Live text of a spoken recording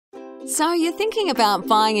So you're thinking about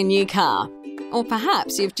buying a new car, or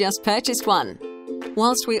perhaps you've just purchased one.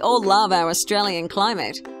 Whilst we all love our Australian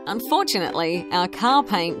climate, unfortunately, our car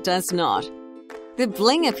paint does not. The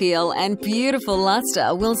bling appeal and beautiful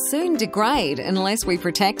luster will soon degrade unless we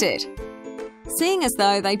protect it. Seeing as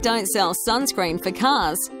though they don't sell sunscreen for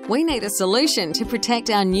cars, we need a solution to protect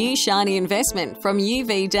our new shiny investment from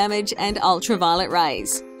UV damage and ultraviolet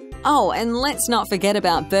rays. Oh, and let's not forget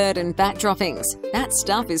about bird and bat droppings. That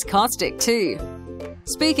stuff is caustic too.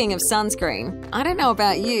 Speaking of sunscreen, I don't know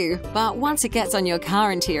about you, but once it gets on your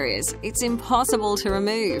car interiors, it's impossible to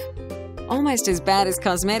remove. Almost as bad as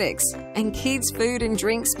cosmetics and kids' food and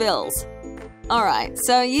drink spills. Alright,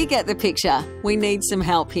 so you get the picture. We need some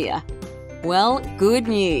help here. Well, good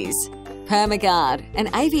news. Permagard, an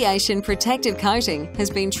aviation protective coating, has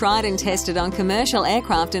been tried and tested on commercial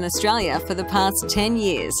aircraft in Australia for the past 10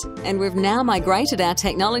 years, and we've now migrated our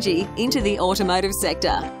technology into the automotive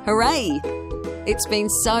sector. Hooray! It's been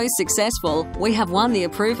so successful, we have won the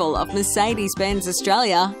approval of Mercedes-Benz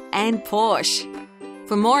Australia and Porsche.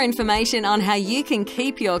 For more information on how you can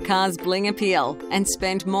keep your car's bling appeal and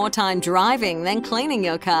spend more time driving than cleaning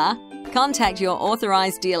your car, contact your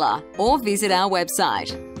authorized dealer or visit our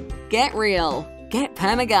website. Get real. Get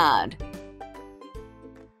Permagard.